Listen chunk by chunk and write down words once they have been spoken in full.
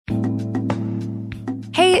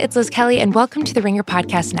Hey, it's Liz Kelly, and welcome to the Ringer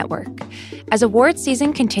Podcast Network. As awards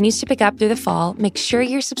season continues to pick up through the fall, make sure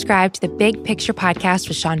you're subscribed to the Big Picture Podcast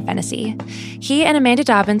with Sean Fennessy. He and Amanda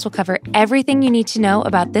Dobbins will cover everything you need to know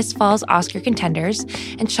about this fall's Oscar contenders,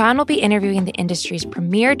 and Sean will be interviewing the industry's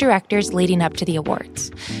premier directors leading up to the awards.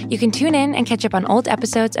 You can tune in and catch up on old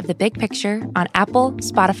episodes of The Big Picture on Apple,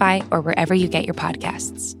 Spotify, or wherever you get your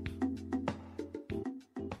podcasts.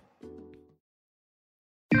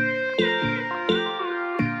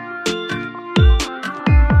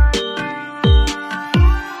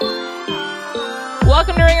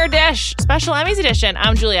 Welcome to Ringer Dish, Special Emmys Edition.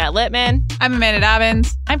 I'm Juliette Littman. I'm Amanda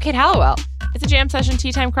Dobbins. I'm Kate Hallowell. It's a Jam Session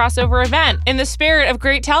Tea Time crossover event in the spirit of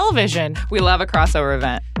great television. We love a crossover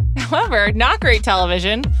event. However, not great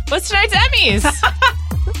television was tonight's Emmys.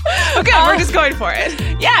 Okay, we're just going for it.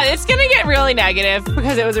 Yeah, it's going to get really negative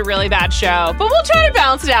because it was a really bad show, but we'll try to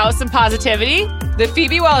balance it out with some positivity. The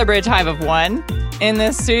Phoebe Waller-Bridge hive of one in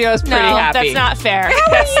this studio is pretty happy. That's not fair.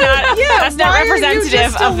 That's not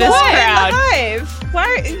representative of this crowd.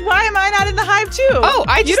 Why am I not in the hive too? Oh,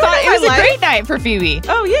 I just thought it was a great night for Phoebe.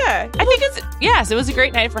 Oh, yeah. I think it was a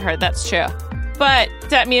great night for her. That's true. But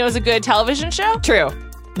does that mean it was a good television show? True.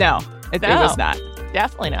 No, it was not.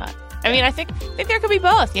 Definitely not. I mean, I think there could be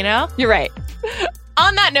both, you know? You're right.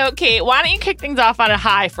 On that note, Kate, why don't you kick things off on a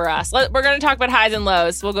high for us? We're going to talk about highs and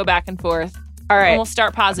lows. We'll go back and forth. All right. And we'll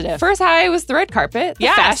start positive. First high was the red carpet. The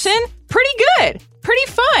fashion, pretty good.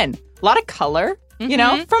 Pretty fun. A lot of color, you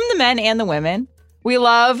know, from the men and the women. We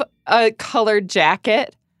love a colored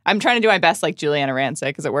jacket. I'm trying to do my best like Juliana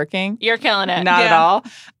Rancic. Is it working? You're killing it. Not at all.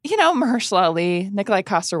 You know, Mahershala Ali, Nikolai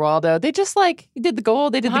Coster-Waldau, they just did the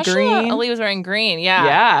gold, they did the green. Ali was wearing green, yeah.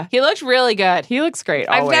 Yeah. He looked really good. He looks great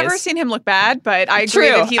always. I've never seen him look bad, but I agree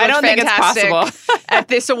that he looks fantastic think it's possible. at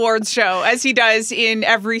this awards show, as he does in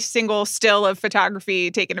every single still of photography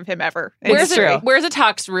taken of him ever. Wears a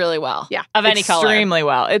tux really well. Yeah. Of any color. Extremely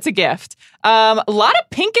well. It's a gift. A lot of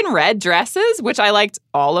pink and red dresses, which I liked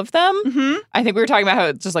all of them. Mm-hmm. I think we were talking about how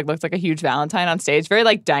it just looked like a huge Valentine on stage. Very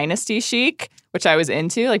Dynasty chic, which I was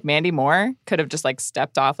into. Mandy Moore could have just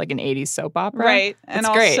stepped off an 80s soap opera. Right. It's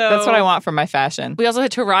great. That's what I want from my fashion. We also had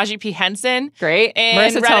Taraji P. Henson. Great.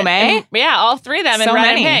 And Marissa Tomei. Yeah, all three of them So in red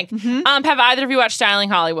many. and pink. Mm-hmm. Have either of you watched Styling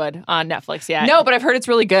Hollywood on Netflix yet? No, but I've heard it's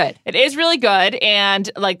really good. It is really good. And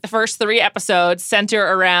the first 3 episodes center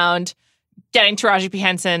around getting Taraji P.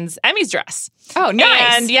 Henson's Emmys dress. Oh,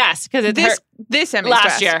 nice. And yes, because it's this Emmys last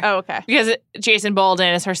dress. year. Oh, okay. Because Jason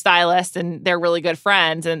Bolden is her stylist and they're really good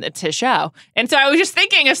friends and it's his show. And so I was just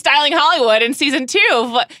thinking of Styling Hollywood in season 2.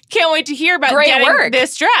 Can't wait to hear about getting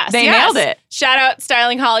this dress. They nailed it. Shout out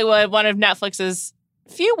Styling Hollywood, one of Netflix's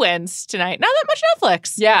few wins tonight. Not that much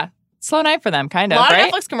Netflix. Yeah. Slow night for them, kind of, A lot right?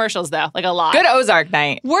 of Netflix commercials, though. A lot. Good Ozark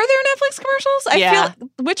night. Were there Netflix commercials? Yeah. I feel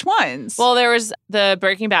which ones? Well, there was the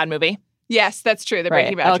Breaking Bad movie. yes, that's true. The Right.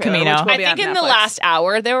 Breaking Bad El trailer, Camino. which will I be think on in the Netflix. last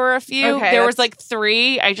hour there were a few. Okay, there was that's-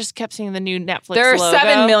 3. I just kept seeing the new Netflix There are logo.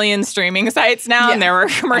 7 million streaming sites now, and there were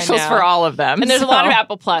commercials I know. for all of them. And there's a lot of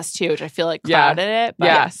Apple Plus, too, which I feel crowded it. But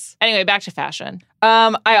Yes. Anyway, back to fashion.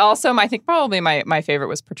 I think probably my favorite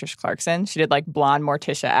was Patricia Clarkson. She did blonde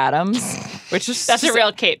Morticia Adams, which is That's a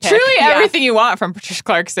real Kate pick. truly everything you want from Patricia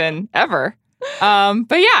Clarkson ever.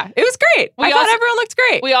 But yeah, it was great. I thought everyone looked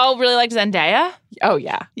great. We all really liked Zendaya. Oh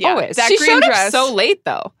yeah, Yeah, always. that She green showed up dress. so late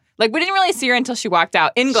though. We didn't really see her until she walked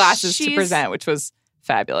out in glasses to She's- present, which was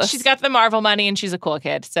fabulous. She's got the Marvel money and she's a cool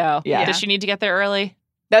kid. So Yeah. does she need to get there early?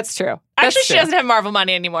 That's true. That's Actually, she true. doesn't have Marvel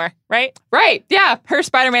money anymore, right? Right? Yeah, her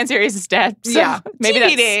Spider-Man series is dead. So Yeah. maybe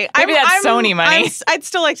TBD. that's Sony money. I'd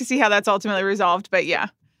still like to see how that's ultimately resolved, but yeah.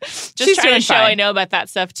 Just She's trying to doing show fine. I know about that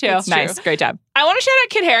stuff too. It's nice. Great job. I want to shout out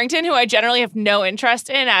Kit Harington, who I generally have no interest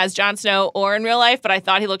in as Jon Snow or in real life, but I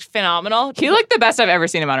thought he looked phenomenal. He looked the best I've ever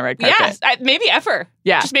seen him on a red carpet. Yes, maybe ever.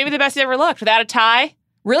 Yeah. Just maybe the best he ever looked without a tie.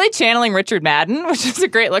 Really channeling Richard Madden, which is a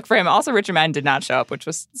great look for him. Also, Richard Madden did not show up, which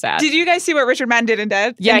was sad. Did you guys see what Richard Madden did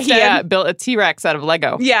instead? Yeah, instead? he built a T-Rex out of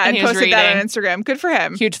Lego. Yeah, And and he was posted that on reading. Instagram. Good for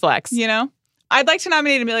him. Huge flex. You know? I'd like to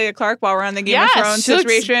nominate Emilia Clarke while we're on the Game Yes, of Thrones she looks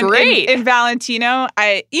situation. great. In Valentino.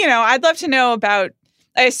 I'd love to know about,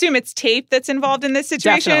 I assume it's tape that's involved in this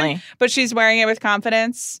situation, Definitely. but she's wearing it with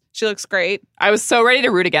confidence. She looks great. I was so ready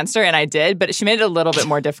to root against her, and I did, but she made it a little bit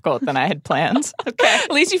more difficult than I had planned. Okay.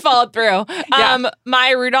 At least you followed through. Yeah.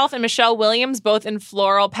 Maya Rudolph and Michelle Williams, both in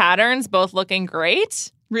floral patterns, both looking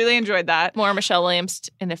great. Really enjoyed that. More Michelle Williams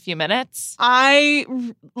in a few minutes. I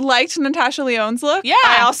liked Natasha Lyonne's look. Yeah.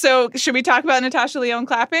 I also, should we talk about Natasha Lyonne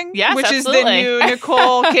clapping? Yes, Which absolutely. is the new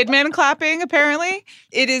Nicole Kidman clapping, apparently.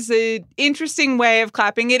 It is an interesting way of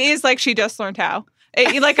clapping. It is like she just learned how.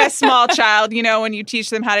 Like a small child, when you teach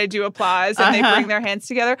them how to do applause and they bring their hands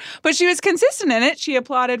together. But she was consistent in it. She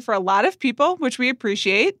applauded for a lot of people, which we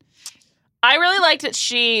appreciate. I really liked that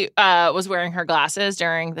she was wearing her glasses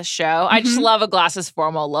during the show. I just love a glasses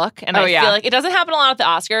formal look. And I feel like it doesn't happen a lot at the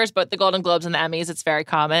Oscars, but the Golden Globes and the Emmys, it's very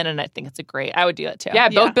common. And I think it's I would do it too. Yeah,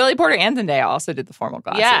 both Billy Porter and Zendaya also did the formal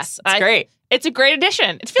glasses. Yes. It's great. It's a great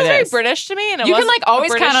addition. It feels very British to me. And you can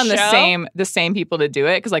always count on the same people to do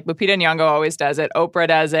it. Because Lupita Nyong'o always does it. Oprah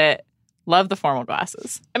does it. Love the formal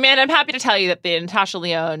glasses. Amanda, I'm happy to tell you that the Natasha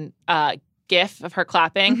Lyonne GIF of her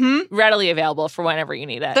clapping, readily available for whenever you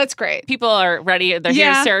need it. That's great. People are ready. They're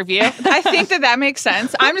here to serve you. I think that makes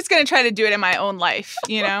sense. I'm just going to try to do it in my own life,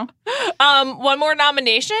 One more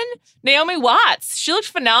nomination. Naomi Watts. She looked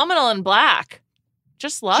phenomenal in black.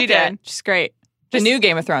 Just loved it. She did. She's great. The new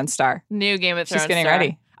Game of Thrones star. New Game of Thrones She's getting star.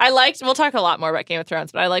 ready. We'll talk a lot more about Game of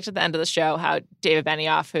Thrones, but I liked at the end of the show how David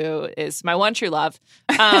Benioff, who is my one true love,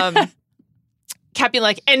 kept being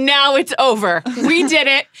like, and now it's over. We did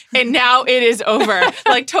it, and now it is over.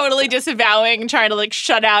 Totally disavowing and trying to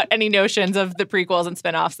shut out any notions of the prequels and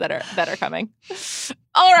spinoffs that are coming.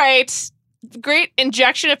 All right. Great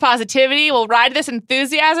injection of positivity. We'll ride this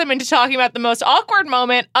enthusiasm into talking about the most awkward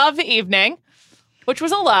moment of the evening, which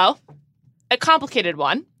was a complicated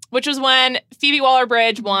one, which was when Phoebe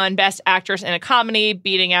Waller-Bridge won Best Actress in a Comedy,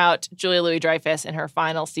 beating out Julia Louis-Dreyfus in her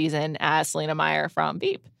final season as Selena Meyer from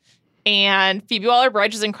Veep. And Phoebe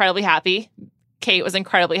Waller-Bridge was incredibly happy. Kate was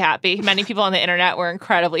incredibly happy. Many people on the internet were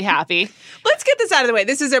incredibly happy. Let's get this out of the way.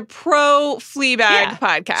 This is a pro-Fleabag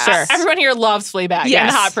podcast. Sure. Everyone here loves Fleabag and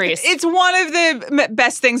The Hot Priest. It's one of the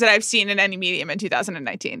best things that I've seen in any medium in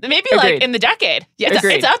 2019. Maybe in the decade. Yes.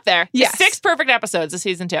 It's up there. Yes. 6 perfect episodes of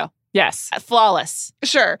season 2. Yes. Flawless.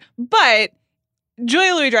 Sure. But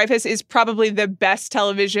Julia Louis-Dreyfus is probably the best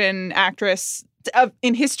television actress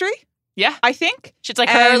in history. Yeah. I think. She's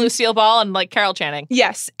her, Lucille Ball, and Carol Channing.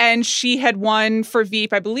 Yes. And she had won for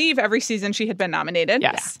Veep, I believe, every season she had been nominated.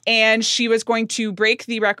 Yes. And she was going to break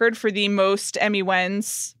the record for the most Emmy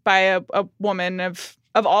wins by a woman of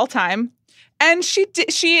all time. And she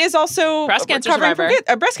is also a breast cancer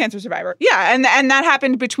survivor. Yeah. And that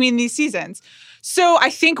happened between these seasons. So I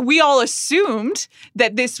think we all assumed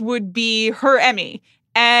that this would be her Emmy.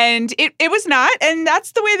 And it was not. And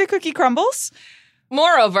that's the way the cookie crumbles.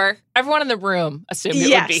 Moreover, everyone in the room assumed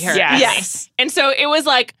it would be her. Yes. And so it was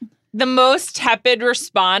the most tepid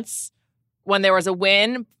response when there was a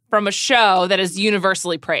win from a show that is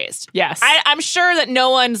universally praised. Yes. I'm sure that no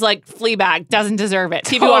one's Fleabag doesn't deserve it.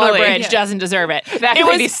 Phoebe Totally. Waller-Bridge doesn't deserve it. That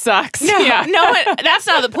lady sucks. No, that's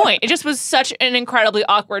not the point. It just was such an incredibly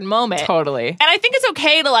awkward moment. Totally. And I think it's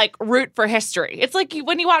okay to root for history. It's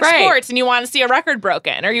when you watch sports and you want to see a record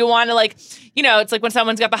broken, or you want to it's when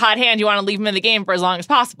someone's got the hot hand, you want to leave them in the game for as long as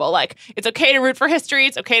possible. It's okay to root for history.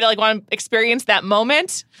 It's okay to want to experience that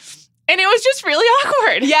moment. And it was just really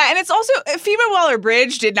awkward. Yeah, and it's also, Phoebe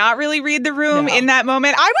Waller-Bridge did not really read the room in that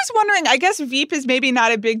moment. I was wondering, I guess Veep is maybe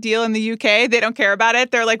not a big deal in the UK. They don't care about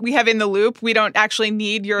it. They're we have In the Loop. We don't actually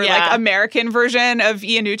need your American version of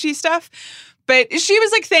Iannucci stuff. But she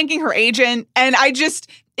was thanking her agent, and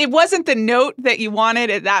it wasn't the note that you wanted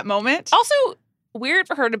at that moment. Also, weird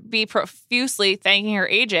for her to be profusely thanking her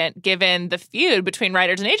agent given the feud between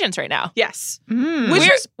writers and agents right now. Yes.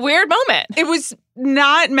 Weird moment. It was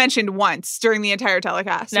not mentioned once during the entire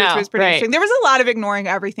telecast, which was pretty interesting. There was a lot of ignoring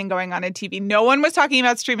everything going on in TV. No one was talking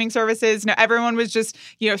about streaming services. No, everyone was just,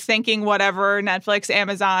 thanking whatever Netflix,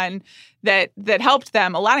 Amazon that helped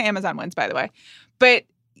them. A lot of Amazon wins, by the way. But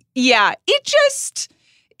yeah,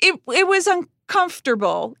 it was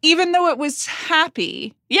uncomfortable, even though it was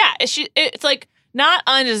happy. Yeah, it's not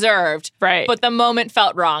undeserved, right? But the moment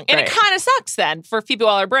felt wrong. And it kind of sucks then for Phoebe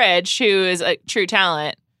Waller-Bridge, who is a true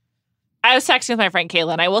talent. I was texting with my friend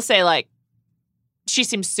Kayla, and I will say, she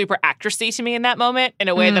seems super actressy to me in that moment in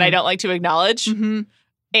a way that I don't like to acknowledge. Mm-hmm.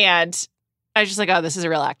 And I was just oh, this is a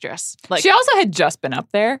real actress. She also had just been up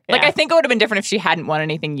there. I think it would have been different if she hadn't won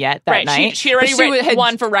anything yet that night. She already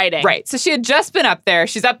won for writing. Right. So she had just been up there.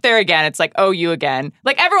 She's up there again. It's oh, you again.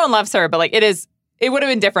 Everyone loves her, but it would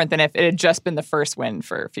have been different than if it had just been the first win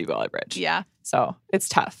for Phoebe Waller-Bridge. Yeah. So it's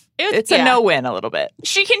tough. It's a no-win a little bit.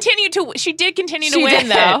 She did continue to win,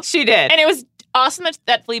 though. She did. And it was awesome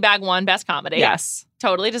that Fleabag won Best Comedy. Yes.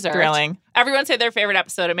 Totally deserved. Thrilling. Everyone say their favorite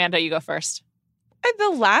episode. Amanda, you go first.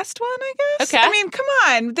 The last one, I guess? Okay. I mean, come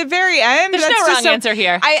on. The very end. There's no wrong answer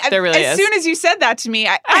here. There really is. As soon as you said that to me,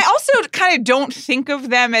 I also kind of don't think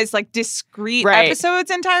of them as discrete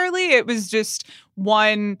episodes entirely. It was just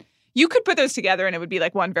one, you could put those together and it would be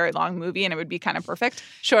like one very long movie and it would be kind of perfect.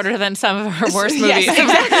 Shorter than some of our worst movies. Yes,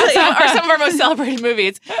 exactly. Or some of our most celebrated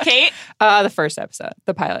movies. Kate? The first episode,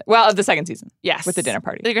 the pilot. Well, of the second season. Yes. With the dinner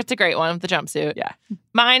party. It's a great one with the jumpsuit. Yeah.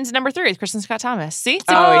 Mine's number 3 is Kristen Scott Thomas. See? It's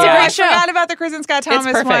yeah. a great I show. forgot about the Kristen Scott Thomas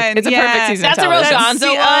perfect. one. It's a perfect season That's of a real television.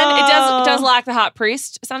 gonzo one. It does lack the hot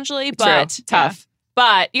priest, essentially, but True. Tough.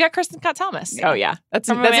 But you got Kristen Scott Thomas. Oh, yeah. That's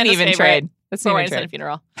an Amanda's even favorite. trade. That's an For even Wednesday trade.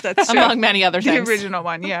 Funeral. That's true. Among many other The things. original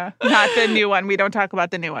one, yeah. Not the new one. We don't talk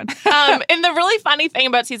about the new one. And the really funny thing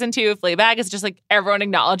about season 2 of Fleabag is just like everyone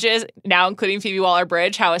acknowledges, now including Phoebe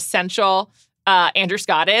Waller-Bridge, how essential Andrew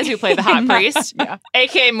Scott is, who played the hot priest,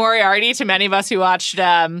 a.k.a. Moriarty to many of us who watched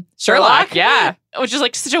Sherlock. Yeah. Which is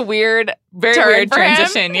like such a weird, Very turn weird for him.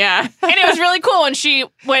 transition. Yeah. And it was really cool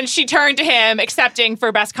when she turned to him accepting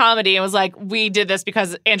for best comedy and was like, we did this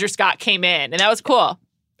because Andrew Scott came in. And that was cool.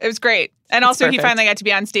 It was great. And also perfect. he finally got to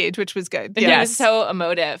be on stage, which was good. And he was so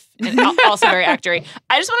emotive and also very actory.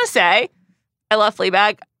 I just want to say, I love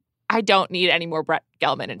Fleabag. I don't need any more Brett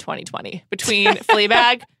Gelman in 2020. Between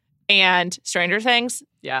Fleabag and Stranger Things,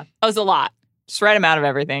 that was a lot. Just write him out of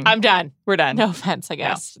everything. I'm done. We're done. No offense, I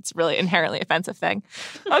guess. It's really inherently offensive thing.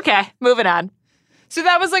 Okay, moving on. So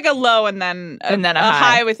that was like a low and then a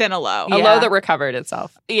high within a low. A low that recovered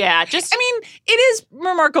itself. Yeah, just... I mean, it is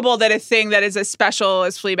remarkable that a thing that is as special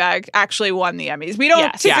as Fleabag actually won the Emmys. We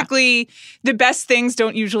don't typically... The best things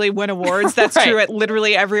don't usually win awards. That's true at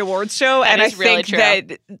literally every awards show. That and I really think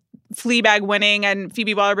that Fleabag winning and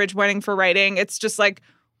Phoebe Waller-Bridge winning for writing, it's just like,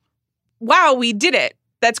 wow, we did it.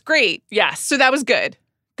 That's great. Yes. So that was good.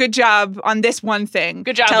 Good job on this one thing.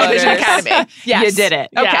 Good job, Television voters. Academy. Yes. You did it.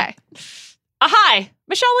 Okay. A high.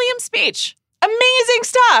 Michelle Williams' speech. Amazing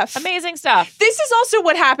stuff. Amazing stuff. This is also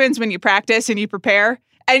what happens when you practice and you prepare.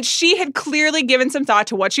 And she had clearly given some thought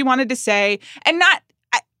to what she wanted to say. And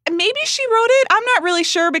maybe she wrote it. I'm not really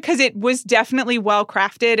sure because it was definitely well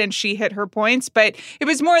crafted and she hit her points. But it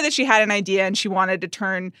was more that she had an idea and she wanted to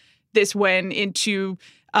turn this win into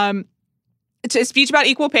it's a speech about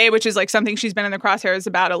equal pay, which is like something she's been in the crosshairs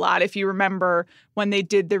about a lot. If you remember when they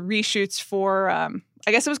did the reshoots for,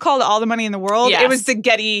 I guess it was called All the Money in the World. Yes. It was the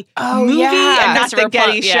Getty movie and not the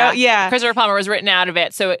Getty show. Yeah. Christopher Plummer was written out of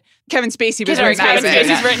it. So Kevin Spacey was Kevin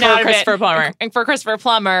Spacey's written out of Christopher it. Plummer. And for Christopher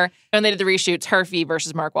Plummer, when they did the reshoots, her fee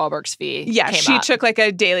versus Mark Wahlberg's fee. Yeah, came she up. took like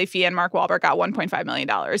a daily fee and Mark Wahlberg got $1.5 million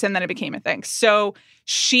and then it became a thing. So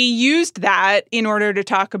she used that in order to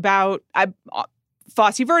talk about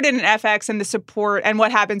Fosse Verdon and FX and the support and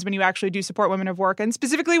what happens when you actually do support women of work and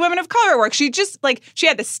specifically women of color work. She just she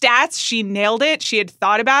had the stats. She nailed it. She had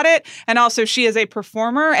thought about it. And also she is a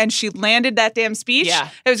performer and she landed that damn speech. Yeah.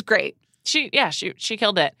 It was great. She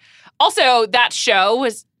killed it. Also, that show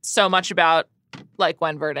was so much about like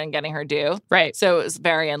Gwen Verdon getting her due. Right. So it was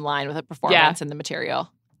very in line with the performance and the material.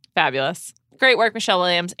 Fabulous. Great work, Michelle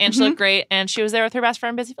Williams. And she looked great. And she was there with her best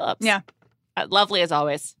friend, Busy Phillips. Yeah. Lovely as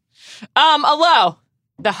always. A low.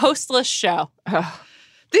 The hostless show.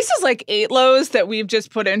 This is like 8 lows that we've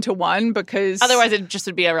just put into one because Otherwise, it just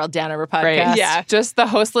would be a real downer podcast. Right. Yeah. Just the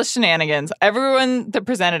hostless shenanigans. Everyone that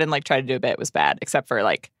presented and tried to do a bit was bad, except for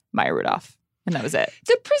Maya Rudolph. And that was it.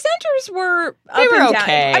 the presenters were They up were and down.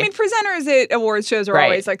 okay. I mean, presenters at awards shows are Right.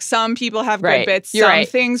 always like some people have good Right. bits, You're some right.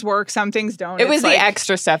 things work, some things don't. It was It's the like,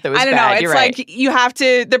 extra stuff that was I don't bad. know. It's You're like right. you have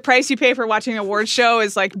to, the price you pay for watching an awards show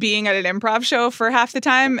is like being at an improv show for half the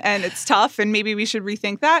time, and it's tough, and maybe we should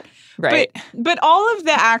rethink that. Right. But all of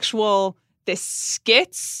the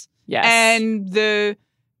skits Yes. and the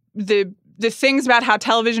things about how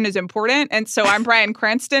television is important. And so I'm Bryan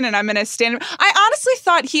Cranston and I'm going to stand. I honestly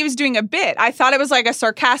thought he was doing a bit. I thought it was like a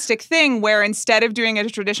sarcastic thing where instead of doing a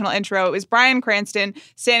traditional intro, it was Bryan Cranston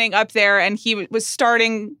standing up there and he was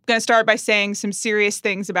going to start by saying some serious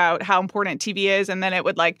things about how important TV is. And then it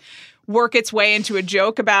would work its way into a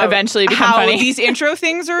joke about Eventually become how funny. these intro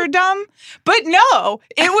things are dumb. But no,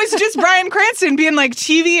 it was just Bryan Cranston being like,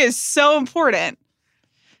 TV is so important.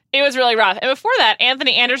 It was really rough. And before that,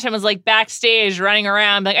 Anthony Anderson was backstage running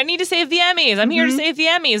around I need to save the Emmys. I'm here to save the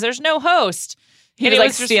Emmys. There's no host. He And was it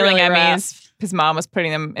was just stealing really Emmys. rough. His mom was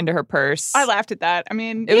putting them into her purse. I laughed at that. I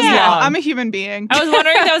mean, It was long. I'm a human being. I was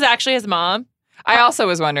wondering if that was actually his mom. I also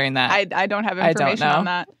was wondering that. I don't have I don't information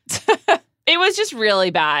know. on that. It was just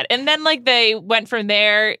really bad. And then they went from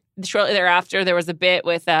there. Shortly thereafter, there was a bit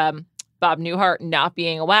with Bob Newhart not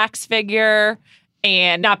being a wax figure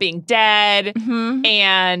and not being dead. Mhm.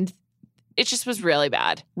 And it just was really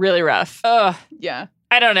bad. Really rough. Ugh. Yeah.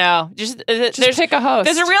 I don't know. Just pick a host.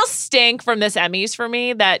 There's a real stink from this Emmys for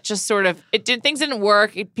me that just sort of things didn't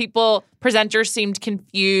work. Presenters seemed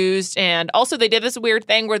confused, and also they did this weird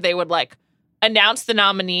thing where they would announce the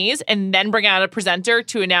nominees and then bring out a presenter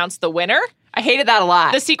to announce the winner. I hated that a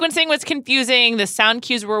lot. The sequencing was confusing. The sound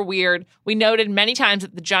cues were weird. We noted many times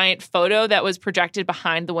that the giant photo that was projected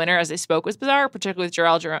behind the winner as they spoke was bizarre, particularly with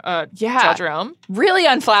Jharrel Jerome. Really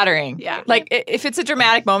unflattering. Yeah. Like, if it's a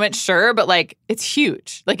dramatic moment, sure, but, like, it's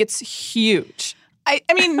huge. Like, it's huge.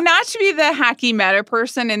 I mean, not to be the hacky meta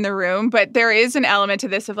person in the room, but there is an element to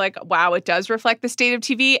this of like, wow, it does reflect the state of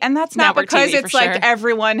TV. And that's not because it's like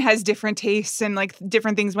everyone has different tastes and like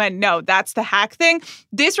different things went. No, that's the hack thing.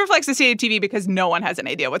 This reflects the state of TV because no one has an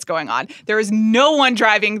idea what's going on. There is no one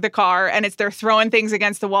driving the car and they're throwing things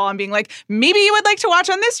against the wall and being like, maybe you would like to watch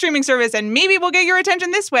on this streaming service and maybe we'll get your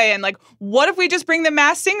attention this way. And like, what if we just bring the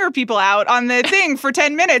Masked Singer people out on the thing for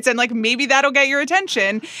 10 minutes and like maybe that'll get your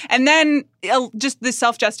attention. And then just the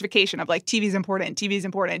self-justification of like TV's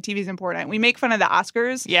important. We make fun of the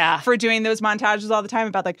Oscars for doing those montages all the time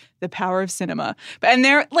about like the power of cinema. And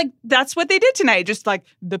they're like, that's what they did tonight. Just like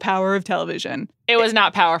the power of television. It was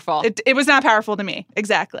not powerful. It was not powerful to me.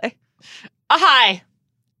 Exactly. Hi.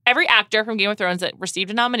 Every actor from Game of Thrones that received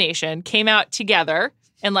a nomination came out together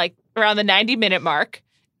in like around the 90-minute mark.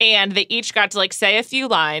 And they each got to like say a few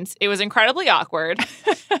lines. It was incredibly awkward.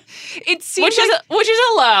 It seemed which is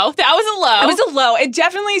a low. That was a low. It was a low. It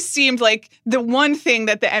definitely seemed like the one thing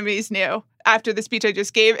that the Emmys knew after the speech I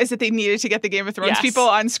just gave is that they needed to get the Game of Thrones people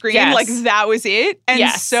on screen. Yes. Like that was it. And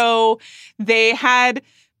so they had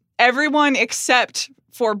everyone except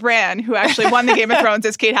for Bran, who actually won the Game of Thrones,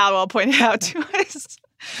 as Kate Halliwell pointed out to us,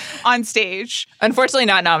 on stage. Unfortunately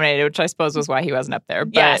not nominated, which I suppose was why he wasn't up there.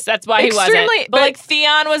 But yes, that's why he wasn't. But like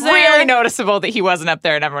Theon was there. Really noticeable that he wasn't up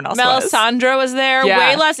there and everyone else was. Melisandre was there. Yeah.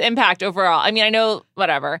 Way less impact overall. I mean, I know,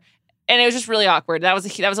 whatever. And it was just really awkward. That was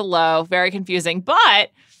a low, very confusing.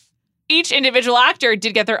 But each individual actor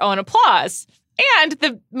did get their own applause. And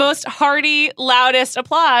the most hearty, loudest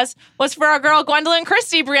applause was for our girl Gwendolyn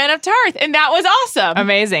Christie, Brienne of Tarth. And that was awesome.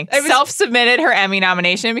 Amazing. Self-submitted her Emmy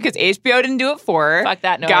nomination because HBO didn't do it for her. Fuck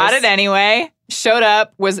that noise. Got it anyway. Showed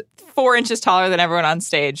up, was 4 inches taller than everyone on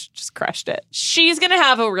stage. Just crushed it. She's going to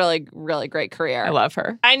have a really, really great career. I love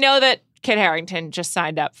her. I know that Kit Harington just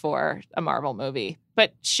signed up for a Marvel movie.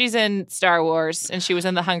 But she's in Star Wars, and she was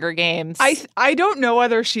in the Hunger Games. I don't know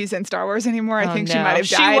whether she's in Star Wars anymore. I think she might have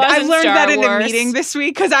died. She was I learned Star that in Wars. a meeting this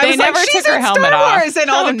week because I was never like, she's took her in helmet Star off. Wars. And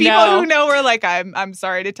all the people who know were like, I'm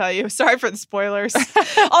sorry to tell you. Sorry for the spoilers.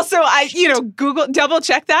 Also, double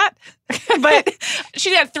check that. But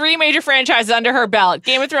she's got 3 major franchises under her belt: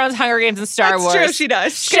 Game of Thrones, Hunger Games, and Star Wars. That's true, she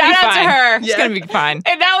does. Shout out to her. She's going to be fine.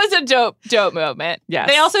 And that was a dope moment. Yes.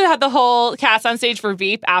 They also had the whole cast on stage for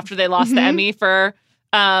Veep after they lost the Emmy for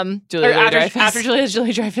Julia Louis-Dreyfus. After Julia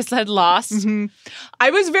Louis-Dreyfus had lost. Mm-hmm. I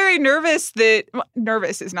was very nervous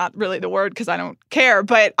nervous is not really the word because I don't care,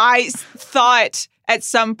 but I thought at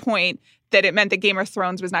some point that it meant that Game of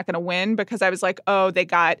Thrones was not going to win because I was like, oh, they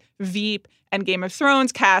got Veep and Game of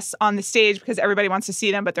Thrones casts on the stage because everybody wants to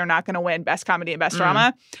see them, but they're not going to win Best Comedy and Best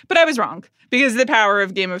Drama. But I was wrong because the power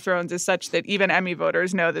of Game of Thrones is such that even Emmy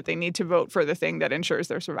voters know that they need to vote for the thing that ensures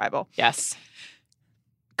their survival. Yes.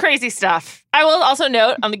 Crazy stuff. I will also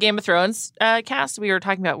note on the Game of Thrones cast, we were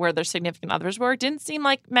talking about where their significant others were. Didn't seem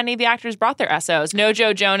like many of the actors brought their SOs. No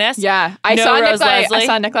Joe Jonas. Yeah. I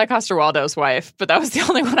saw Nikolai Coster-Waldau's wife, but that was the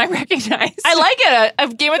only one I recognized. I like it. A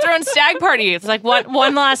Game of Thrones stag party. It's like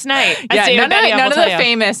one last night. Yeah, none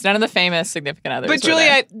of the famous significant others. But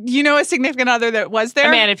Julia, you know a significant other that was there?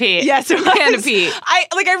 Amanda Peet. Yes, it was. Amanda Peet. I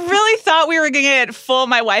really thought we were going to get full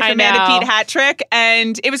My Wife Amanda Peet hat trick,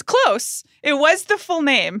 and it was close. It was the full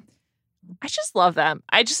name. I just love them.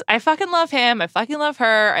 I fucking love him. I fucking love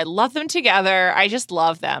her. I love them together. I just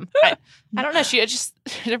love them. I don't know.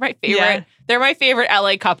 They're my favorite. Yeah. They're my favorite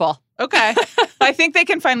LA couple. Okay. I think they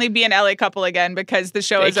can finally be an LA couple again because the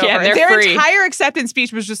show is over. Their entire acceptance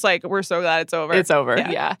speech was just like, we're so glad it's over. It's over.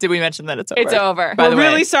 Yeah. Did we mention that it's over? It's over. We're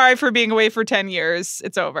really sorry for being away for 10 years.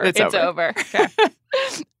 It's over. It's over. Okay.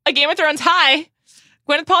 A Game of Thrones high.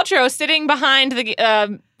 Gwyneth Paltrow sitting behind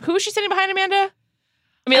the... who is she sitting behind, Amanda?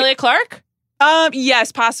 Amelia Clark?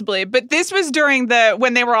 Yes, possibly. But this was during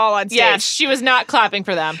when they were all on stage. Yes, she was not clapping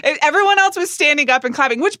for them. Everyone else was standing up and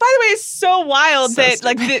clapping, which, by the way, is so wild that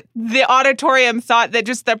stupid. Like the auditorium thought that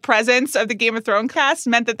just the presence of the Game of Thrones cast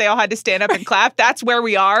meant that they all had to stand up and clap. That's where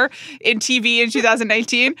we are in TV in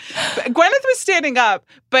 2019. But Gwyneth was standing up,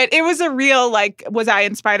 but it was a real, like, was I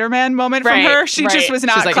in Spider-Man moment from her? She just was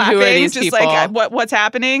not like, clapping. Who are these just people? Like, what's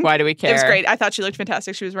happening? Why do we care? It was great. I thought she looked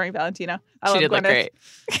fantastic. She was wearing Valentino. She did look great.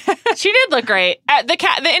 She did look great.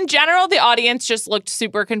 In general, the audience just looked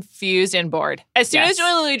super confused and bored. As soon as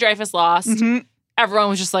Julia Louis-Dreyfus lost, everyone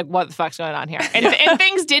was just like, what the fuck's going on here? And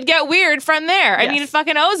things did get weird from there. I mean,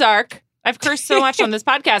 fucking Ozark. I've cursed so much on this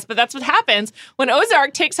podcast, but that's what happens when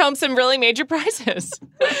Ozark takes home some really major prizes.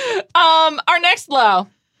 Our next low,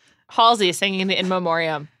 Halsey singing the In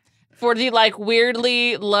Memoriam for the like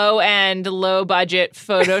weirdly low-end, low-budget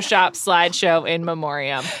Photoshop slideshow In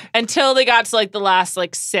Memoriam until they got to like the last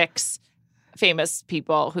like 6 famous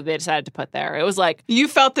people who they decided to put there. It was like... You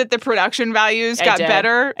felt that the production values got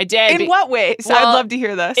better? I did. In what ways? Well, I'd love to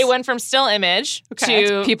hear this. It went from still image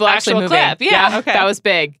to people actually moving. Clip. Yeah. Okay. That was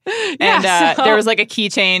big. And there was like a key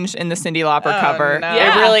change in the Cyndi Lauper cover. No.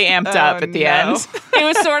 It really amped up at the end. It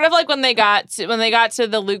was sort of like when they got to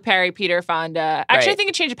the Luke Perry, Peter Fonda. Actually, I think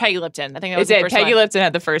it changed to Peggy Lipton. I think that was the first Peggy one. Lipton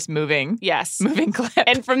had the first moving clip.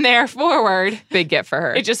 And from there forward, big get for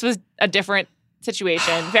her. It just was a different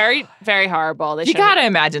situation. Very, very horrible. You gotta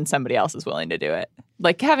imagine somebody else is willing to do it.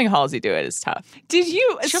 Like having Halsey do it is tough. Did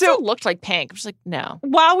you? She also looked like Pink. I was like, no.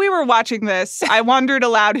 While we were watching this, I wondered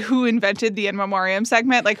aloud who invented the In Memoriam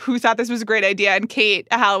segment. Like who thought this was a great idea? And Kate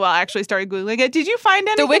Halliwell actually started Googling it. Did you find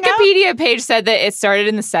anything? The Wikipedia page said that it started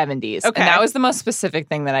in the 70s. Okay. And that was the most specific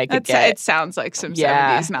thing that I could get. It sounds like some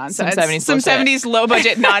 70s nonsense. Some 70s low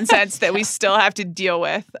budget nonsense that we still have to deal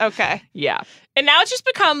with. Okay. Yeah. And now it's just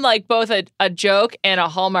become like both a joke and a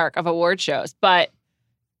hallmark of award shows. But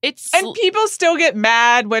and people still get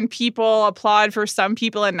mad when people applaud for some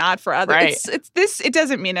people and not for others. Right. It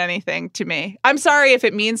doesn't mean anything to me. I'm sorry if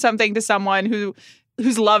it means something to someone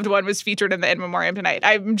whose loved one was featured in the In Memoriam tonight.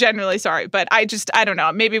 I'm genuinely sorry, but I don't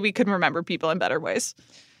know. Maybe we can remember people in better ways.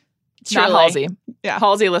 Not Halsey. Yeah.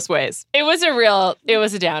 Halsey-less ways. It was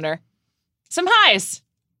a downer. Some highs.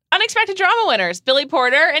 Unexpected drama winners, Billy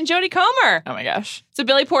Porter and Jodie Comer. Oh my gosh. So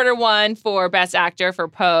Billy Porter won for Best Actor for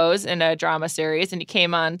Pose in a drama series, and he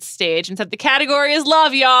came on stage and said, the category is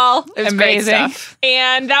love, y'all. It was amazing. Great stuff.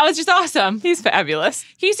 And that was just awesome. He's fabulous.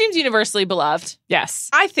 He seems universally beloved. Yes.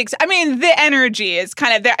 I think so. I mean, the energy is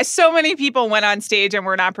kind of there. So many people went on stage and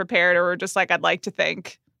were not prepared or were just like, I'd like to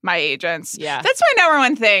thank my agents. Yeah. That's my number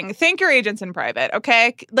one thing. Thank your agents in private,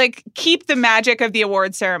 okay? Like, keep the magic of the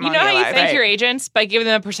award ceremony You know how alive. you thank your agents? By giving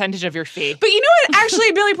them a percentage of your fee. But you know what?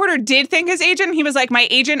 Actually, Billy Porter did thank his agent. He was like, my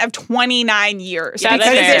agent of 29 years. Yeah,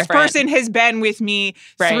 because that's this person has been with me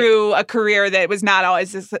through a career that was not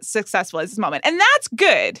always as successful as this moment. And that's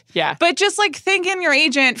good. Yeah. But just like thanking your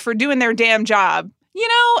agent for doing their damn job, you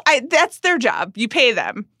know, that's their job. You pay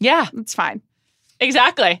them. Yeah. It's fine.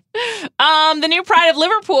 Exactly. The new pride of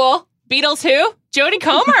Liverpool, Beatles who? Jodie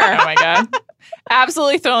Comer. Oh my God.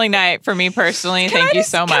 Absolutely thrilling night for me personally. Thank you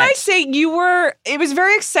so much. Can I say it was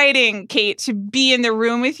very exciting, Kate, to be in the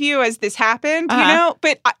room with you as this happened, you know?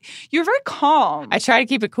 But you're very calm. I try to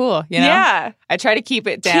keep it cool, you know? Yeah. I try to keep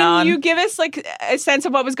it down. Can you give us like a sense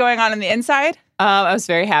of what was going on the inside? I was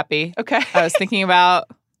very happy. Okay. I was thinking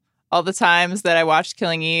about all the times that I watched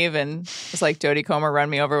Killing Eve and it was like Jodie Comer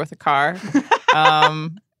run me over with a car.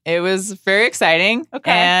 It was very exciting.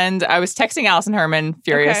 Okay. And I was texting Allison Herman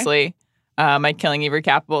furiously, my Killing Eve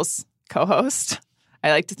Recapables co-host.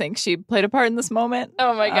 I like to think she played a part in this moment.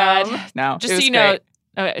 Oh my God. No, just so you know,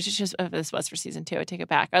 this was for season 2. I take it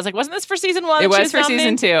back. I was like, wasn't this for season 1? It was for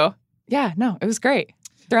season 2. Yeah, no, it was great.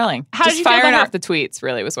 Thrilling. How did just you feel firing about off the tweets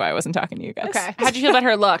really was why I wasn't talking to you guys. Okay. How'd you feel about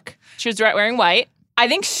her look? She was wearing white. I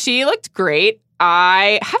think she looked great.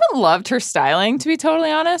 I haven't loved her styling, to be totally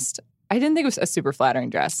honest. I didn't think it was a super flattering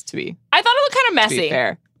dress, to be I thought it looked kind of messy. To be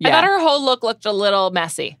fair. Yeah. I thought her whole look looked a little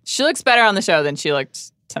messy. She looks better on the show than she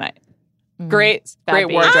looked tonight. Great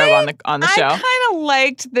wardrobe on the show. I kind of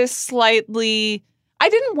liked this slightly. I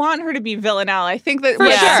didn't want her to be Villanelle. I think that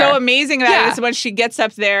what's so amazing about it is when she gets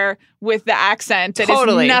up there with the accent that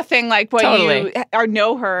is nothing like what you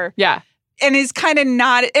know her. Yeah. And is kind of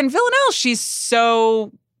not. And Villanelle, she's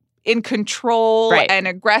so in control and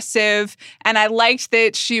aggressive. And I liked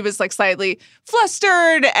that she was like slightly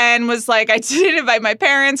flustered and was like, I didn't invite my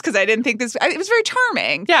parents because I didn't think this. It was very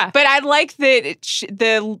charming. Yeah. But I like that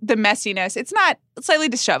the messiness. It's not slightly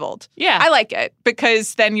disheveled. Yeah. I like it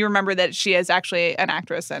because then you remember that she is actually an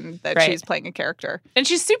actress and that she's playing a character. And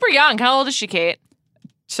she's super young. How old is she, Kate?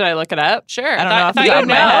 Should I look it up? Sure. I don't know off the top of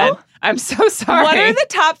my head. I'm so sorry. What are the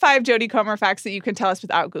top 5 Jodie Comer facts that you can tell us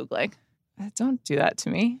without Googling? Don't do that to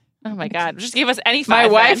me. Oh my God. Just give us any 5. My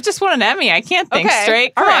wife just won an Emmy. I can't think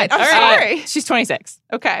straight. All right. I'm sorry. She's 26.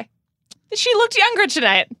 Okay. She looked younger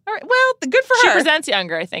tonight. All right. Well, good for her. She presents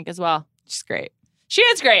younger, I think, as well. She's great. She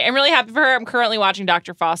is great. I'm really happy for her. I'm currently watching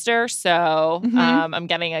Dr. Foster, so I'm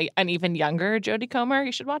getting an even younger Jodie Comer.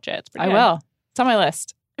 You should watch it. It's pretty good. I will. It's on my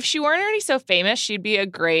list. If she weren't already so famous, she'd be a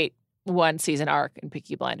great 1-season arc in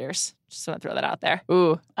Peaky Blinders. Just want to throw that out there.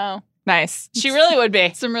 Ooh. Oh. Nice. She really would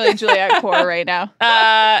be. Some really Juliet core right now.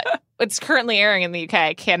 It's currently airing in the UK.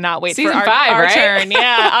 I cannot wait Season for our 5, our right? turn.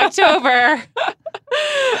 Yeah, October.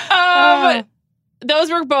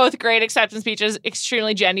 Those were both great acceptance speeches,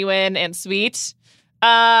 extremely genuine and sweet.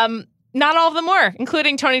 Not all of them were,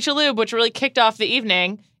 including Tony Shalhoub, which really kicked off the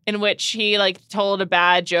evening, in which he told a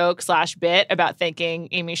bad joke / bit about thanking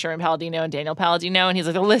Amy Sherman-Palladino and Daniel Palladino, and he's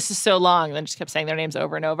like, the list is so long, and then just kept saying their names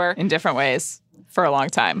over and over in different ways for a long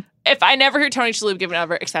time. If I never hear Tony Shalhoub give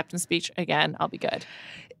another acceptance speech again, I'll be good.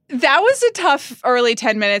 That was a tough early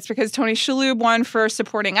 10 minutes because Tony Shalhoub won for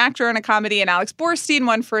supporting actor in a comedy and Alex Borstein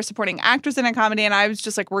won for supporting actress in a comedy. And I was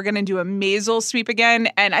just like, we're going to do a Maisel sweep again.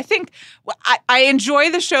 And I think I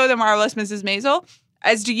enjoy the show, The Marvelous Mrs. Maisel.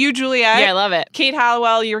 As do you, Juliet. Yeah, I love it. Kate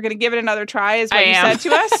Halliwell, you were going to give it another try, is what you said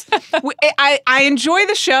to us. I enjoy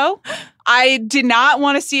the show. I did not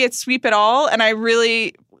want to see it sweep at all. And I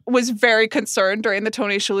really was very concerned during the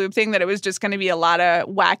Tony Shalhoub thing that it was just going to be a lot of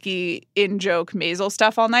wacky in-joke Maisel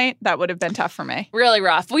stuff all night. That would have been tough for me. Really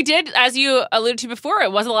rough. We did, as you alluded to before,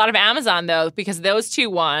 it was a lot of Amazon, though, because those two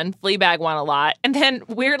won. Fleabag won a lot. And then,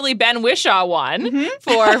 weirdly, Ben Whishaw won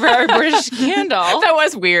for Very British Scandal. That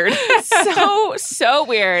was weird. So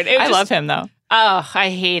weird. I love him, though. Oh, I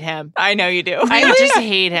hate him. I know you do. I just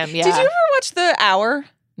hate him, yeah. Did you ever watch The Hour?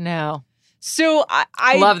 No. So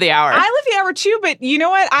I love The Hour. I love The Hour too, but you know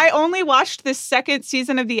what? I only watched the second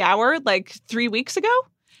season of The Hour 3 weeks ago.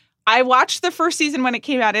 I watched the first season when it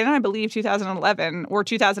came out in, I believe, 2011 or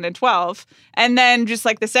 2012. And then just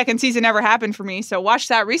the second season never happened for me. So watched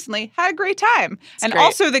that recently. Had a great time. And great.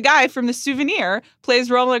 Also the guy from The Souvenir plays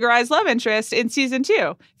Romola Garai's love interest in season 2.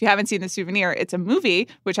 If you haven't seen The Souvenir, it's a movie,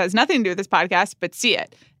 which has nothing to do with this podcast, but see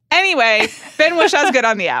it. Anyway, Ben Wishaw's good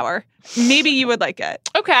on The Hour. Maybe you would like it.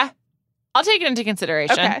 Okay. I'll take it into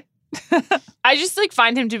consideration. Okay. I just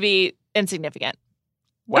find him to be insignificant.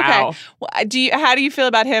 Wow. Okay. Well, how do you feel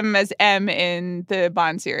about him as M in the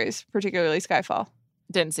Bond series, particularly Skyfall?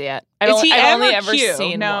 Didn't see it. Is he I've M only or ever Q?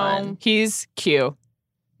 seen one. He's Q.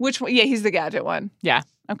 Which one? Yeah, he's the gadget one. Yeah.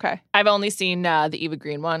 Okay. I've only seen the Eva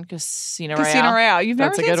Green one, Casino Royale. Casino Royale. You've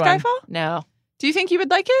That's never a seen good one. Skyfall? No. Do you think you would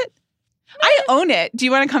like it? I own it. Do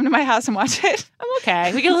you want to come to my house and watch it? I'm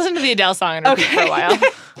okay. We can listen to the Adele song and repeat for a while.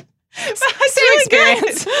 It's really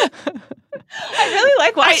experience. good. I really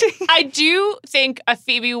like watching. I do think a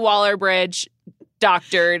Phoebe Waller-Bridge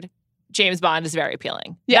doctored James Bond is very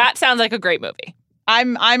appealing. Yeah. That sounds like a great movie.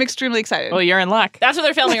 I'm extremely excited. Well, you're in luck. That's what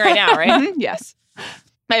they're filming right now, right? Mhm, yes.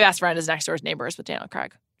 My best friend is Next Door's Neighbors with Daniel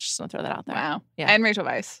Craig. Just want to throw that out there. Wow. Yeah. And Rachel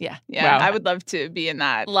Weisz. Yeah. Yeah. Wow. I would love to be in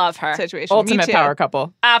that Love her. situation. Ultimate Me too. power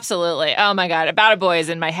couple. Absolutely. Oh my God. About a Boy is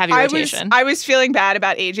in my heavy rotation. I was feeling bad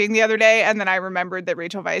about aging the other day, and then I remembered that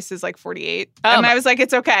Rachel Weisz is 48. Oh, and I was like,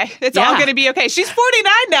 it's okay. It's all Yeah. going to be okay. She's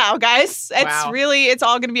 49 now, guys. Wow. It's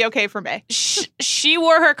all going to be okay for me. She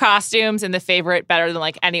wore her costumes in The Favorite better than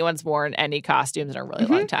anyone's worn any costumes in a really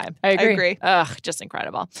long time. I agree. I agree. Ugh, just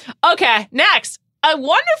incredible. Okay, next. A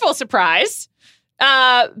wonderful surprise.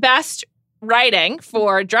 Best writing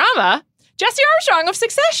for drama, Jesse Armstrong of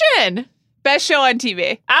Succession. Best show on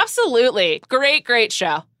TV. Absolutely. Great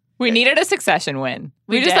show. We needed a Succession win.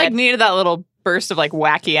 We We just did. needed that little burst of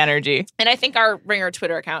wacky energy. And I think our Ringer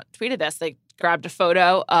Twitter account tweeted this. They grabbed a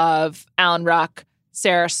photo of Alan Ruck,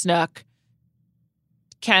 Sarah Snook,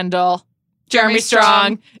 Kendall, Jeremy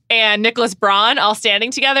Strong, and Nicholas Braun all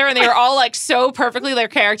standing together. And they were all so perfectly their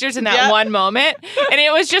characters in that Yep. one moment. And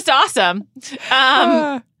it was just awesome.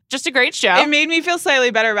 Just a great show. It made me feel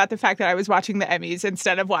slightly better about the fact that I was watching the Emmys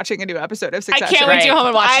instead of watching a new episode of Succession. I can't wait to go home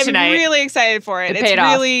and watch it tonight. I'm really excited for it. It paid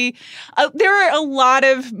off. really, there were a lot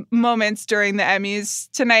of moments during the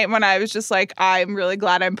Emmys tonight when I was just like, I'm really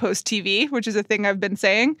glad I'm post TV, which is a thing I've been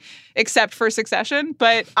saying, except for Succession.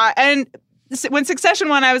 But when Succession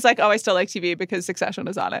won, I was like, oh, I still like TV because Succession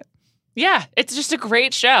is on it. Yeah, it's just a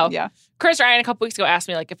great show. Yeah. Chris Ryan a couple weeks ago asked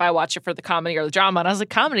me if I watch it for the comedy or the drama, and I was like,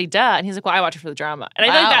 comedy, duh. And he's like, well, I watch it for the drama. And I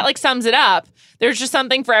feel Wow. that sums it up. There's just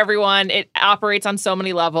something for everyone. It operates on so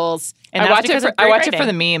many levels. And I that's watch it because for of great I watch it for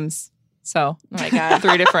writing. the memes. So Oh my God.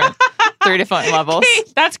 three different levels.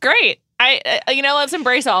 That's great. Let's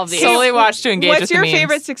embrace all of these. Solely watch to engage What's with the your memes.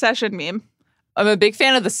 favorite Succession meme? I'm a big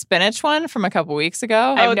fan of the spinach one from a couple weeks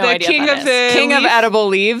ago. I have no the idea king what of that the King of leaf? edible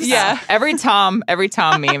leaves. Yeah. Every Tom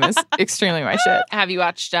meme is extremely my shit. Have you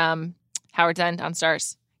watched Howard's End on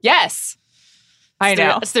Stars? Yes. I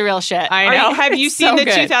know. It's the real shit. I know. Have you It's seen so the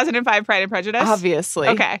good. 2005 Pride and Prejudice? Obviously.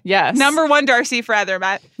 Okay. Yes. Number one Darcy forever,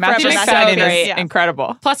 Matthew forever McFadden great. is Yeah.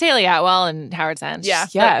 incredible. Plus Haley Atwell and Howard's End. Yeah.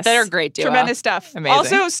 Yes. That are great duo. Tremendous stuff. Amazing.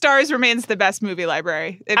 Also, Stars remains the best movie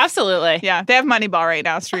library. Absolutely. Yeah, they have Moneyball right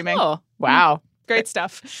now streaming. Oh. Wow. Great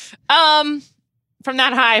stuff. from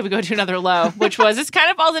that high, we go to another low, which was, this kind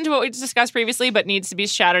of falls into what we discussed previously, but needs to be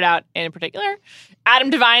shouted out in particular. Adam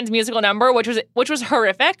Devine's musical number, which was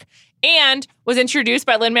horrific and was introduced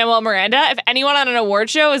by Lin-Manuel Miranda. If anyone on an award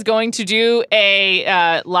show is going to do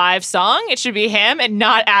a live song, it should be him and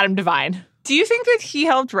not Adam Devine. Do you think that he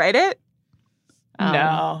helped write it?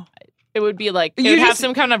 No. It would be like, it would have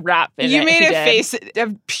some kind of rap in it. You made a face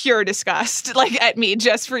of pure disgust, like at me,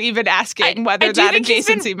 just for even asking whether that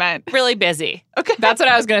adjacency meant. Really busy. Okay. That's what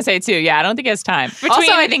I was going to say too. Yeah, I don't think he has time.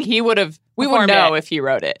 Also, I think he would have, we would know if he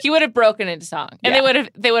wrote it. He would have broken into song. And they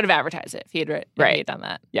would have advertised it if he had done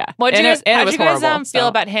that. Yeah. How'd you guys feel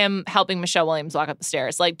about him helping Michelle Williams walk up the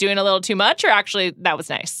stairs? Like doing a little too much, or actually that was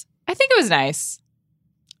nice? I think it was nice.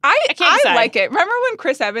 I like it. Remember when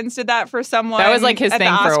Chris Evans did that for someone? That was like his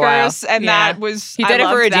thing for a while. And that was, he did it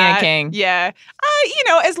for Regina King. Yeah.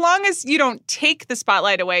 As long as you don't take the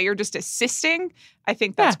spotlight away, you're just assisting. I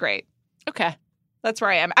think that's great. Okay. That's where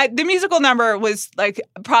I am. The musical number was like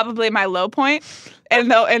probably my low point in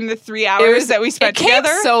the 3 hours that we spent together.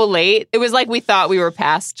 It came so late. It was like we thought we were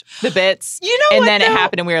past the bits. And then it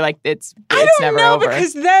happened and we were like, it's never over.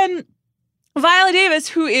 Because then Viola Davis,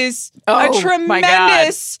 who is a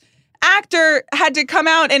tremendous actor, had to come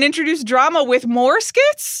out and introduce drama with more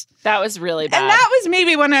skits. That was really bad. And that was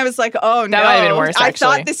maybe when I was like, oh, no. That might have been worse, I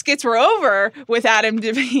thought the skits were over with Adam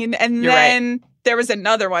Devine. And then there was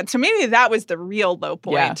another one. So maybe that was the real low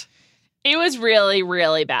point. Yeah. It was really,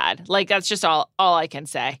 really bad. Like, that's just all I can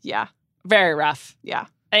say. Yeah. Very rough. Yeah.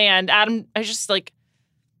 And Adam, I just like...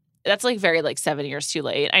 That's like very like 7 years too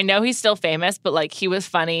late. I know he's still famous, but like he was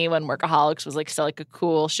funny when Workaholics was like still like a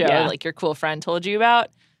cool show, like your cool friend told you about,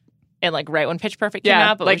 and like right when Pitch Perfect came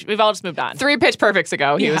out. But like we've all just moved on. 3 Pitch Perfects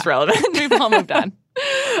ago, he was relevant. We've all moved on.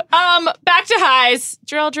 Back to highs.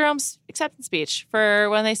 Jharrel Jerome's acceptance speech for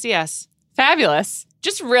When They See Us. Fabulous.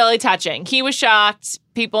 Just really touching. He was shocked.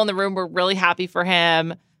 People in the room were really happy for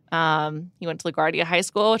him. He went to LaGuardia High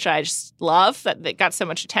School, which I just love that they got so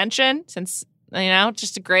much attention since.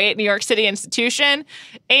 Just a great New York City institution.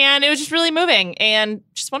 And it was just really moving and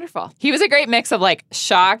just wonderful. He was a great mix of like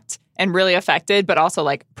shocked and really affected, but also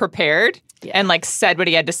like prepared and like said what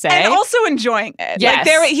he had to say. And also enjoying it. Yes.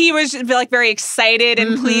 Like he was like very excited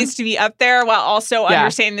and pleased to be up there while also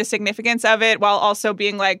understanding the significance of it, while also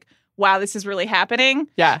being like, wow, this is really happening.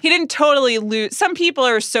 Yeah. He didn't totally lose. Some people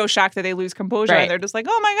are so shocked that they lose composure and they're just like,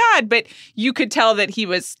 oh my God. But you could tell that he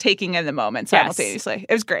was taking in the moment simultaneously. Yes.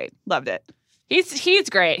 It was great. Loved it. He's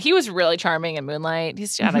great. He was really charming in Moonlight.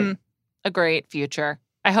 He's got a great future.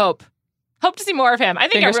 I hope to see more of him. I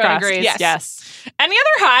think Fingers everyone crossed. agrees. Yes. Any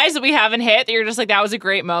other highs that we haven't hit that you're just like, that was a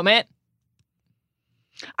great moment?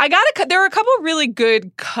 There were a couple really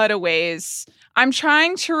good cutaways. I'm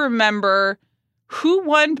trying to remember who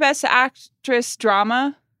won Best Actress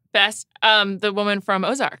Drama. The woman from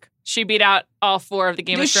Ozark. She beat out all 4 of the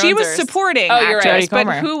Game of Thrones. She was supporting actress, Jodie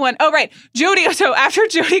Comer. But who won? Oh, right. Jodie. So after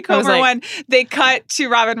Jodie Comer won, they cut to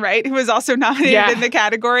Robin Wright, who was also nominated in the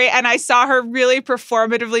category. And I saw her really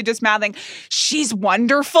performatively just mouthing, she's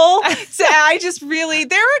wonderful. So I just really,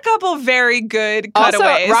 there were a couple very good cutaways.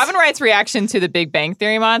 Also, Robin Wright's reaction to the Big Bang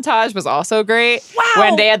Theory montage was also great. Wow.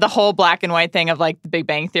 When they had the whole black and white thing of like, the Big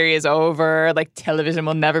Bang Theory is over, like television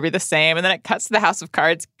will never be the same. And then it cuts to the House of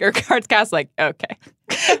Cards, or Cards cast, like, okay.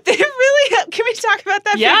 They really, can we talk about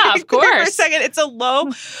that of course. for a second? It's a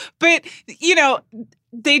low, but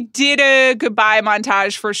they did a goodbye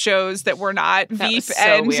montage for shows that were not Veep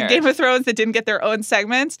and weird. Game of Thrones that didn't get their own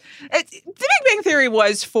segments. The Big Bang Theory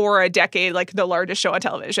was for a decade like the largest show on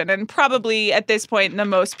television, and probably at this point the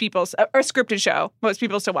most people's or scripted show, most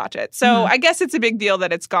people still watch it. So I guess it's a big deal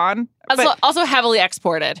that it's gone. Also heavily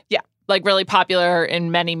exported. Yeah. Like really popular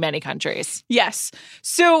in many, many countries. Yes.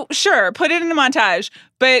 So sure, put it in a montage.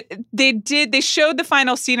 But they showed the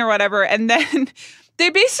final scene or whatever, and then they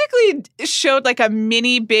basically showed like a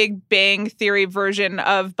mini Big Bang Theory version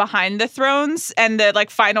of Behind the Thrones and the like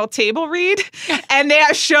final table read. And they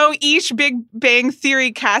show each Big Bang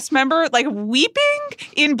Theory cast member like weeping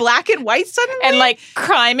in black and white suddenly. And like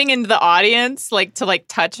climbing into the audience, like to like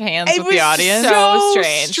touch hands with the audience. So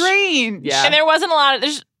strange. Yeah. And there wasn't a lot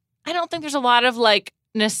of, I don't think there's a lot of like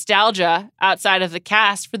nostalgia outside of the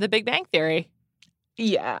cast for the Big Bang Theory.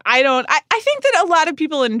 Yeah, I think that a lot of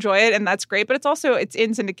people enjoy it, and that's great, but it's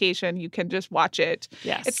in syndication. You can just watch it.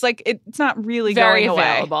 Yes. It's like, it's not really very going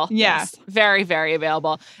away. Available. Yeah. Yes. Very, very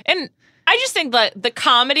available. And I just think that the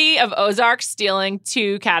comedy of Ozark stealing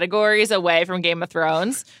 2 categories away from Game of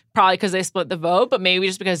Thrones, probably because they split the vote, but maybe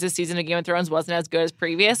just because this season of Game of Thrones wasn't as good as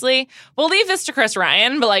previously. We'll leave this to Chris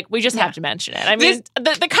Ryan, but like we just have to mention it. I mean,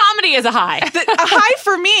 the comedy is a high. A high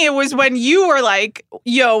for me was when you were like,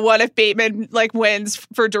 yo, what if Bateman like wins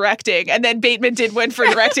for directing? And then Bateman did win for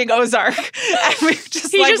directing Ozark. And we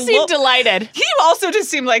just he just seemed delighted. He also just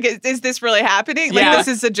seemed like, is this really happening? Like this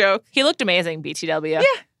is a joke. He looked amazing, BTW. Yeah.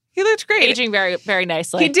 He looked great. Aging very, very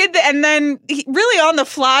nicely. He did, and then he really on the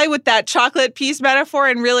fly with that chocolate piece metaphor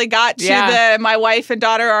and really got to the my wife and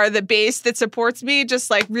daughter are the base that supports me, just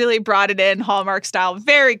like really brought it in Hallmark style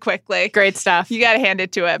very quickly. Great stuff. You got to hand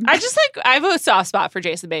it to him. I have a soft spot for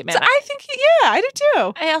Jason Bateman. So I think, I do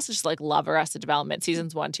too. I also just like love Arrested Development,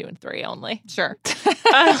 seasons 1, 2, and 3 only. Sure.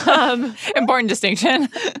 Important distinction.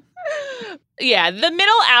 Yeah, the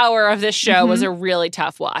middle hour of this show was a really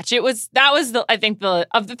tough watch. That was I think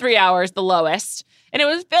of the 3 hours, the lowest. And it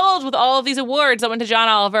was filled with all of these awards that went to John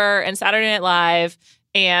Oliver and Saturday Night Live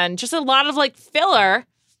and just a lot of like filler.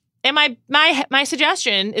 And my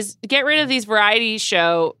suggestion is get rid of these variety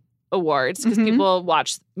show awards because people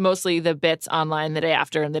watch mostly the bits online the day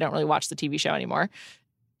after and they don't really watch the TV show anymore.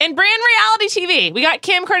 And bring in reality TV. We got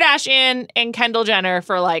Kim Kardashian and Kendall Jenner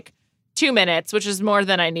for like 2 minutes, which is more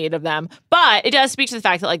than I need of them. But it does speak to the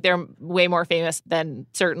fact that like they're way more famous than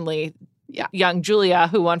certainly young Julia,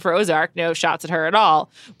 who won for Ozark. No shots at her at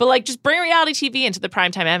all. But like just bring reality TV into the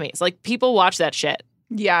primetime Emmys. Like people watch that shit.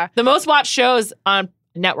 Yeah. The most watched shows on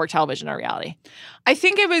network television are reality. I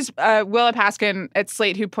think it was Willa Paskin at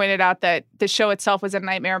Slate who pointed out that the show itself was a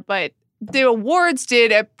nightmare, but the awards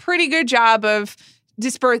did a pretty good job of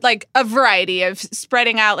like a variety of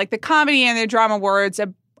spreading out like the comedy and the drama awards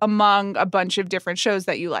among a bunch of different shows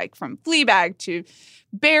that you like, from Fleabag to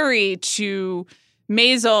Barry to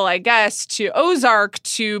Maisel, I guess, to Ozark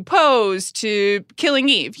to Pose to Killing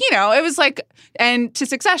Eve. You know, it was like, and to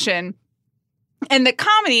Succession. And the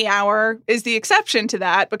comedy hour is the exception to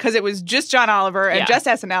that because it was just John Oliver and just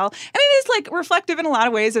SNL. And it is like reflective in a lot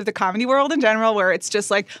of ways of the comedy world in general, where it's just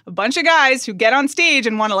like a bunch of guys who get on stage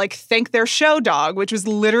and want to like thank their show dog, which was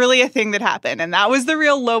literally a thing that happened. And that was the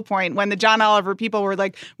real low point when the John Oliver people were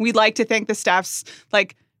like, we'd like to thank the staff's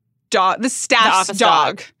like dog, the staff's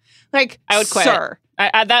dog. Like, I would quit. Sir.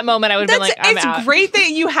 At that moment, I would have been like, I'm out. It's great that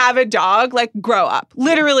you have a dog. Like, grow up.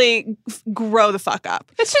 Literally, grow the fuck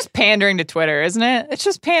up. It's just pandering to Twitter, isn't it? It's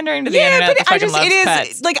just pandering to the internet that fucking loves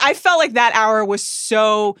pets. Like, I felt like that hour was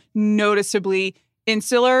so noticeably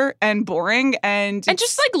insular and boring and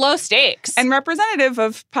just like low stakes. And representative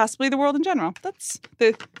of possibly the world in general. That's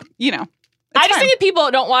the, I just think that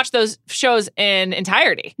people don't watch those shows in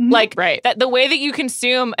entirety. Like, that the way that you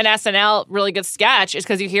consume an SNL really good sketch is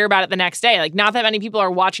because you hear about it the next day. Like, not that many people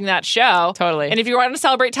are watching that show. Totally. And if you want to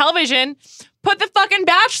celebrate television, put the fucking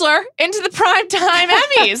Bachelor into the primetime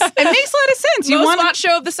Emmys. It makes a lot of sense. Most watched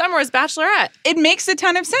show of the summer is Bachelorette. It makes a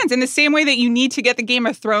ton of sense. In the same way that you need to get the Game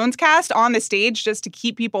of Thrones cast on the stage just to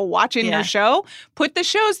keep people watching your show, put the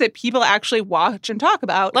shows that people actually watch and talk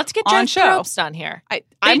about. Let's get on Jeff show. Probst on here.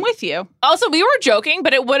 I'm with you. Also, we were joking,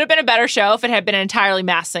 but it would have been a better show if it had been entirely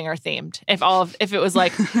Masked Singer themed. If it was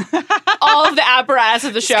like all of the apparatus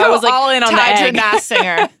of the show was like all in on tied the to Masked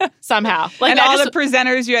Singer somehow. Like, and all the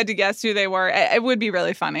presenters, you had to guess who they were. It would be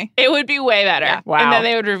really funny. It would be way better. Yeah. Wow. And then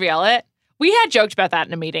they would reveal it. We had joked about that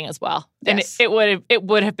in a meeting as well. Yes. And it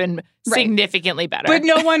would have been significantly better. But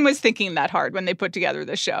no one was thinking that hard when they put together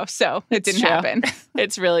the show. So it didn't happen.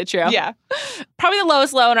 It's really true. Yeah. Probably the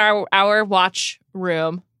lowest low in our watch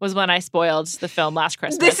room was when I spoiled the film Last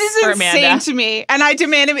Christmas. This is for insane Amanda. to me. And I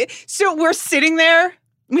demanded it. So we're sitting there.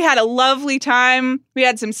 We had a lovely time. We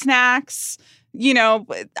had some snacks.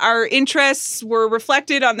 Our interests were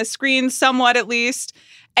reflected on the screen somewhat, at least.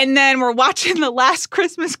 And then we're watching the Last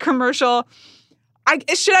Christmas commercial.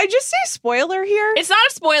 Should I just say spoiler here? It's not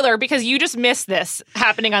a spoiler because you just missed this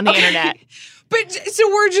happening on the internet. But so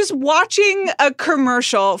we're just watching a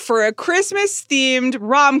commercial for a Christmas-themed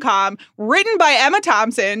rom-com written by Emma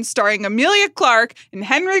Thompson, starring Emilia Clarke and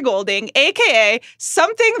Henry Golding, a.k.a.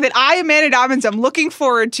 something that I, Amanda Dobbins, am looking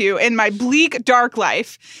forward to in my bleak, dark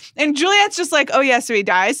life. And Juliet's just like, oh, yeah, so he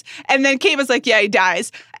dies. And then Kate was like, yeah, he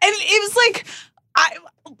dies. And it was like,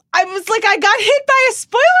 I was like, I got hit by a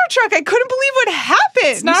spoiler truck. I couldn't believe what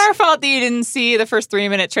happened. It's not our fault that you didn't see the first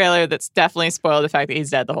 3-minute trailer that's definitely spoiled the fact that he's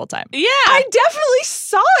dead the whole time. Yeah. I definitely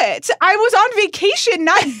saw it. I was on vacation,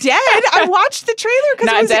 not dead. I watched the trailer because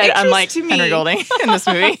it was dead, interest unlike to me. Henry Golding in this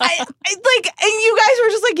movie. And you guys were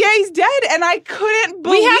just like, yeah, he's dead. And I couldn't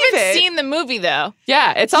believe it. We haven't seen the movie, though.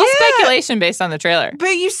 Yeah, it's all speculation based on the trailer.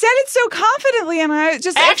 But you said it so confidently, and I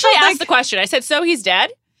actually asked the question. I said, so he's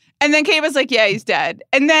dead? And then Kate was like, yeah, he's dead.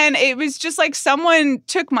 And then it was just like someone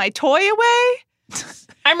took my toy away.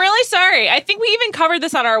 I'm really sorry. I think we even covered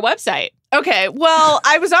this on our website. Okay, well,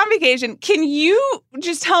 I was on vacation. Can you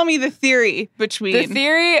just tell me the theory between... The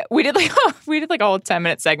theory, we did like a whole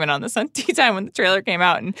 10-minute segment on this on Tea Time when the trailer came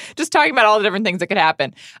out and just talking about all the different things that could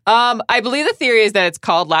happen. I believe the theory is that it's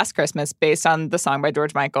called Last Christmas based on the song by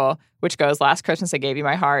George Michael, which goes, Last Christmas I gave you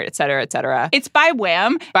my heart, et cetera, et cetera. It's by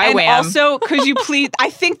Wham. Wham. Also, could you please... I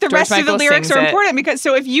think the rest of the lyrics are important because...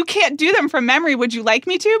 So if you can't do them from memory, would you like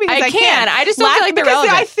me to? Because I can. I just don't feel like they're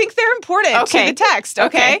relevant. I think they're important to the text,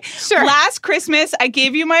 okay? Sure. Last Christmas, I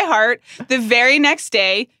gave you my heart. The very next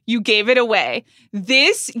day, you gave it away.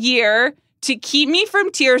 This year, to keep me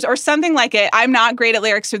from tears or something like it, I'm not great at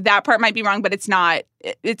lyrics, so that part might be wrong, but it's not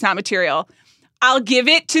material. I'll give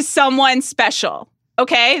it to someone special.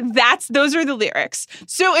 Okay, those are the lyrics.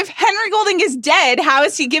 So if Henry Golding is dead, how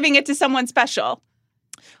is he giving it to someone special?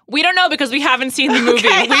 We don't know because we haven't seen the movie.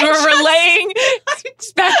 We were relaying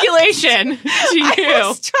speculation to you. I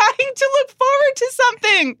was trying to look forward to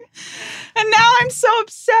something. And now I'm so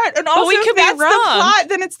upset. And also, if that's the plot,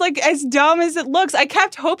 then it's like as dumb as it looks. I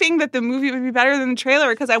kept hoping that the movie would be better than the trailer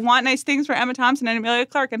because I want nice things for Emma Thompson and Emilia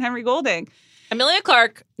Clarke and Henry Golding. Emilia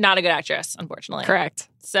Clarke, not a good actress, unfortunately. Correct.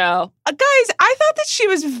 So, guys, I thought that she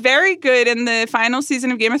was very good in the final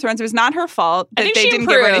season of Game of Thrones. It was not her fault that they didn't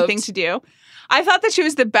give her anything to do. I thought that she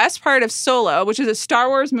was the best part of Solo, which is a Star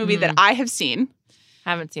Wars movie that I have seen.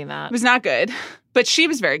 Haven't seen that. It was not good, but she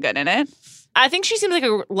was very good in it. I think she seems like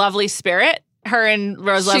a lovely spirit. Her and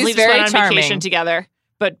Rose Leslie just went on vacation together,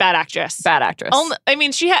 but bad actress. Bad actress.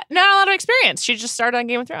 She had not a lot of experience. She just started on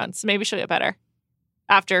Game of Thrones, so maybe she'll get better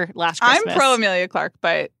after Last Christmas. I'm pro Emilia Clarke,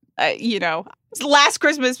 but, Last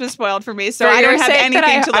Christmas was spoiled for me, so I don't have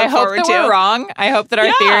anything to look forward to. I hope that we're wrong. I hope that our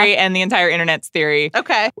theory and the entire internet's theory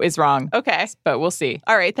is wrong. Okay. But we'll see.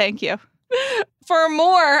 All right, thank you. For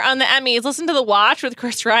more on the Emmys, listen to The Watch with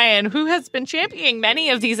Chris Ryan, who has been championing many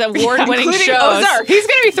of these award-winning shows. Ozark. He's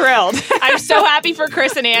going to be thrilled. I'm so happy for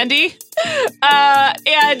Chris and Andy.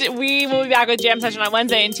 And we will be back with Jam Session on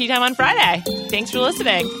Wednesday and Tea Time on Friday. Thanks for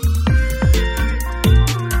listening.